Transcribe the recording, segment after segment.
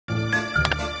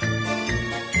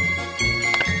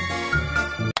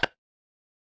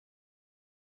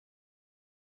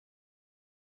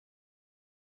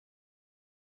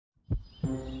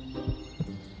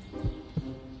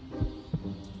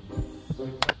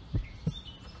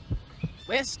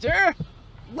Lester?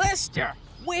 Lester,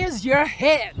 where's your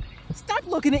head? Stop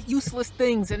looking at useless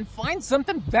things and find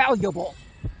something valuable.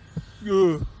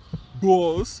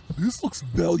 Boss, this looks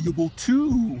valuable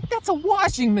too. That's a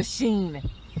washing machine.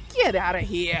 Get out of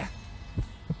here.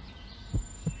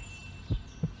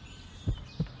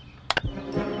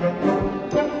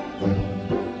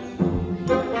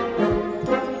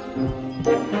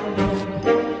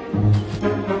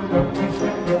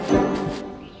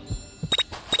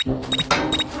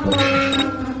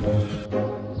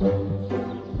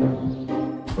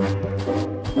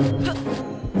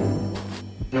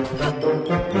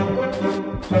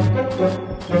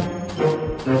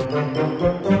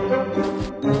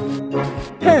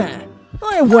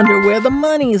 I wonder where the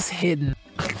money's hidden.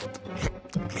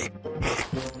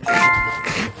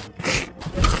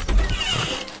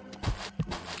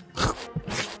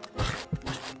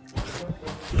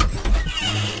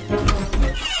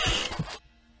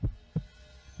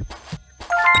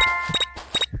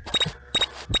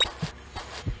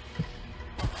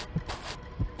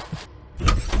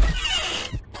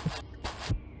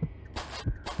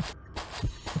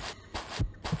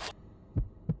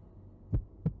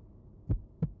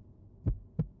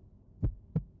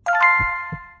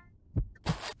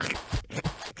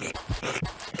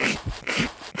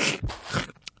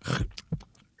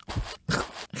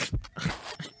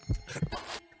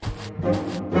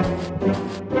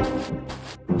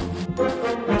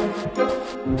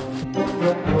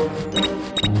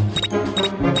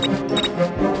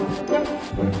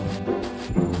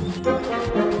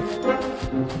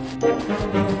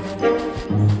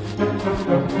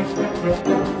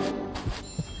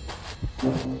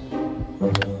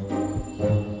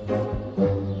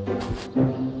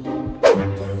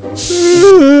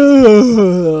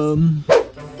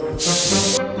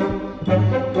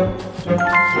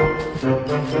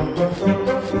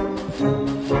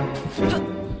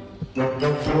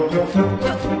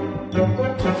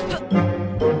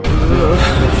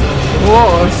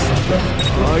 Boss,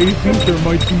 I think there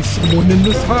might be someone in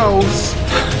this house.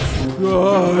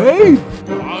 Hey,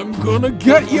 I'm gonna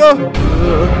get ya!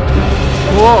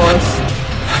 Boss,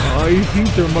 I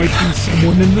think there might be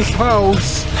someone in this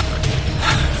house.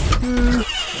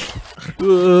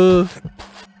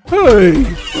 Hey,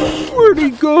 where'd he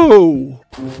go?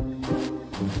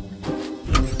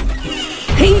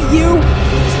 Hey, you!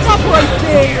 Stop right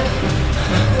there!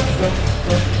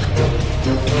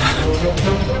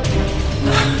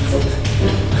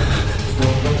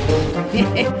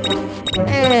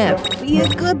 Be a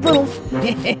good little... be a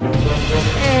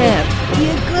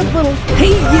good little...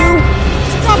 Hey, you!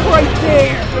 Stop right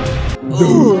there!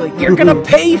 Ooh, you're gonna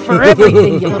pay for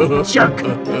everything, you little jerk!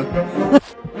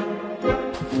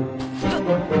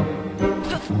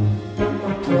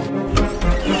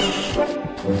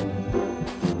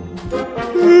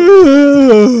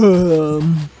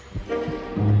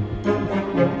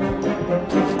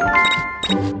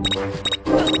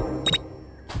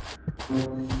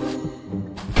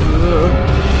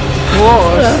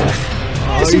 Boss,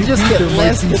 I should just get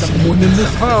less to someone in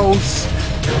this house.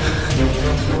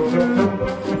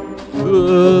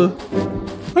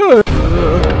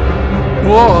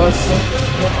 Boss,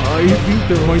 I think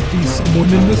there might be someone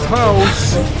in this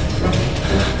house.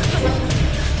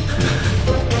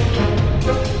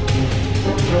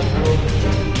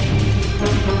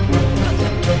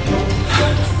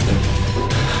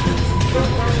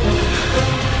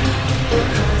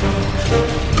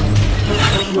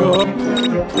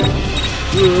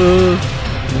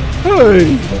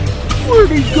 Hey, where'd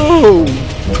he go?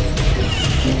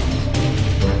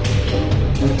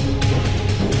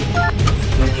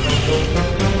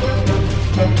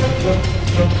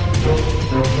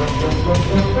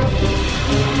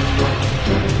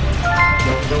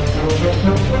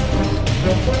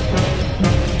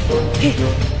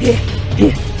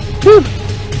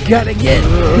 Gotta get it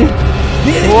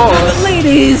for the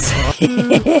ladies.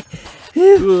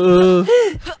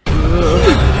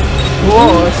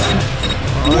 Boss,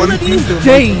 one of these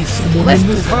days,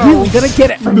 Lester's really gonna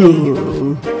get it from me.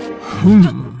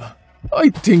 I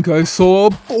think I saw a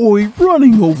boy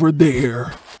running over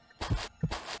there.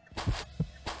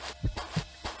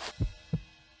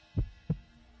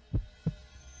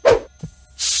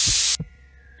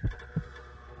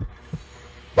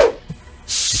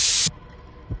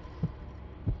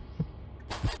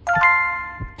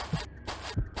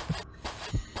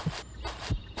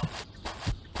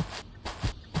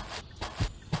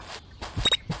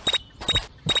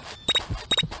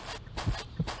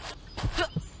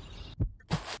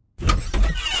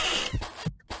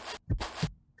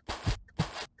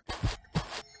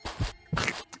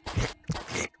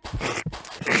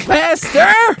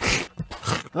 faster!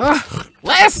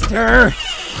 Lester!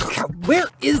 Where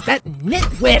is that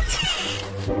nitwit?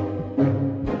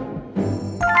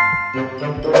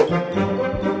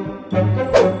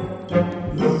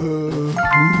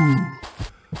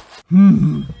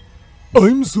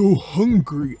 I'm so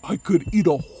hungry I could eat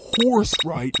a horse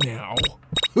right now.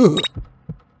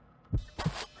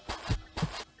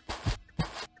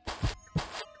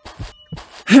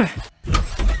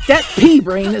 That pea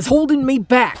brain is holding me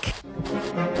back.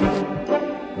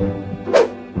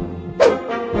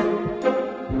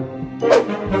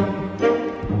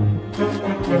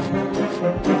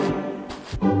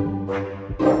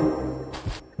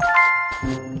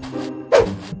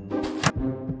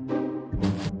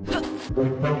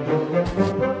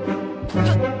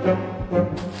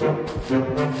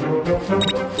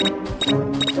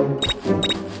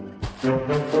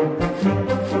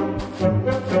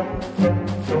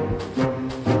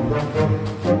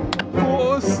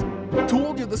 Boss,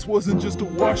 told you this wasn't just a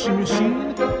washing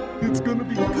machine. It's gonna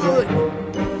be good.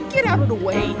 Get out of the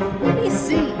way. Let me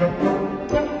see.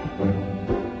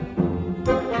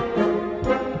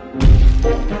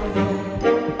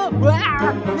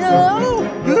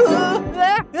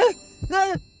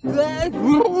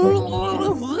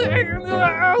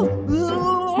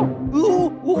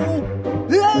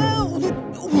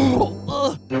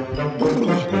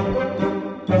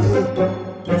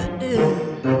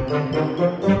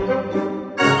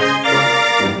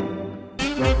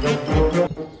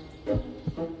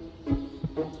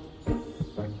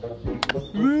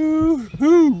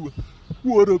 Woohoo!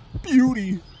 What a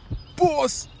beauty!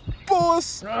 Boss!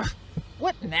 Boss!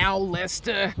 What now,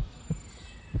 Lester?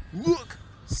 Look!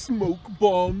 Smoke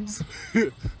bombs!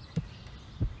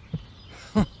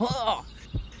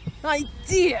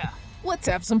 Idea! Let's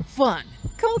have some fun.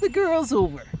 Call the girls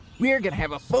over. We're gonna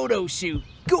have a photo shoot.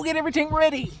 Go get everything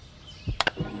ready.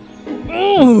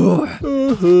 I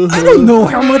don't know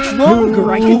how much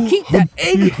longer I can keep that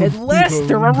egghead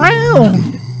Lester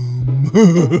around.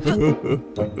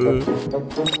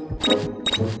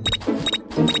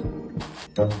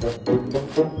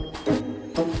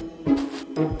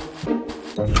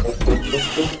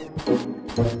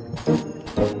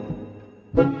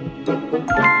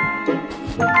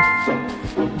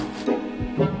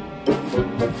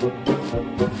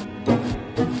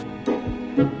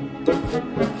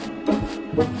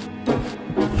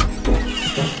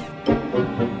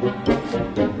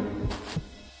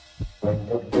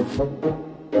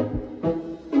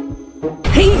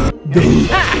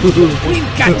 We've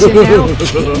got you now.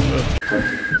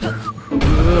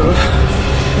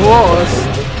 Boss,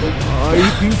 I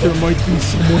think there might be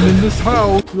someone in this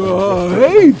house.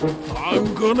 Hey,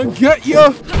 I'm gonna get ya.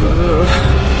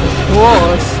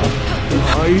 Boss,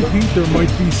 I think there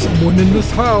might be someone in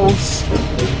this house.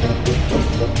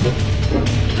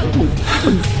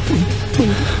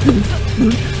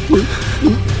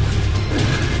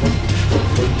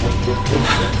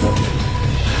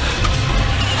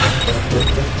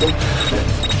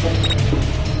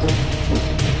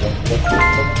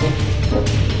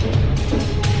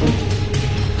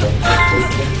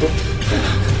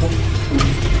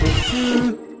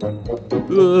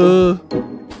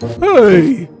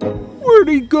 Hey, where'd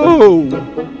he go?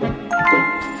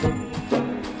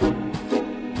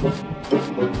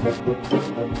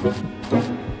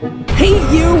 Hey,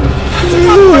 you!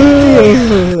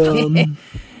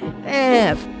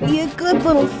 Be a good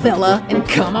little fella and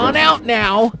come on out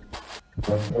now.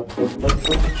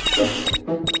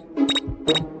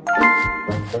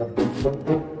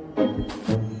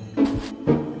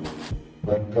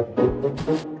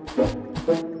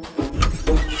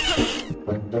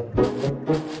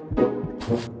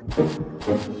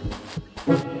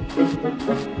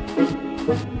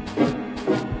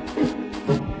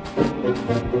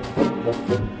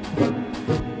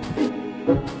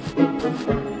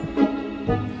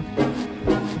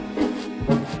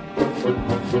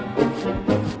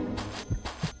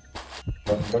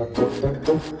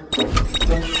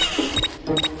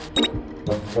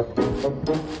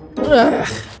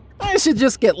 I should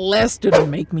just get Lester to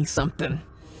make me something.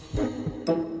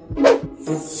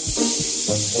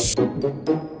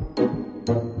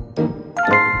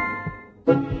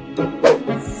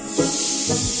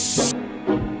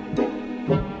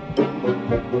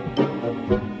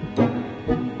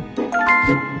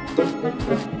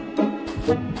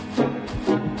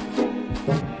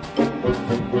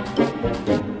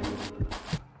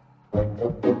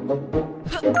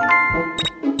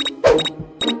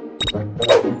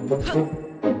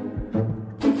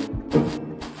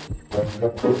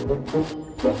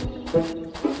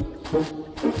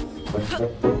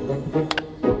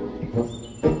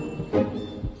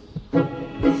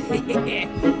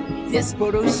 This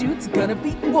photo shoot's gonna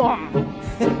be bomb.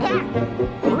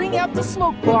 Bring out the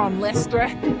smoke bomb, Lestra.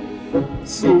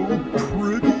 So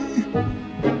pretty.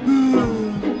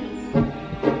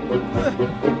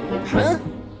 Huh?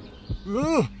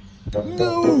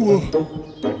 No!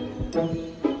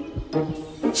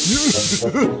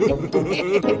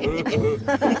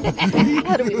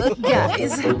 How do we look,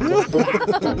 guys?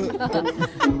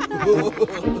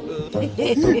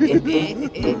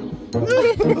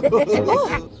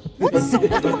 Oh, what's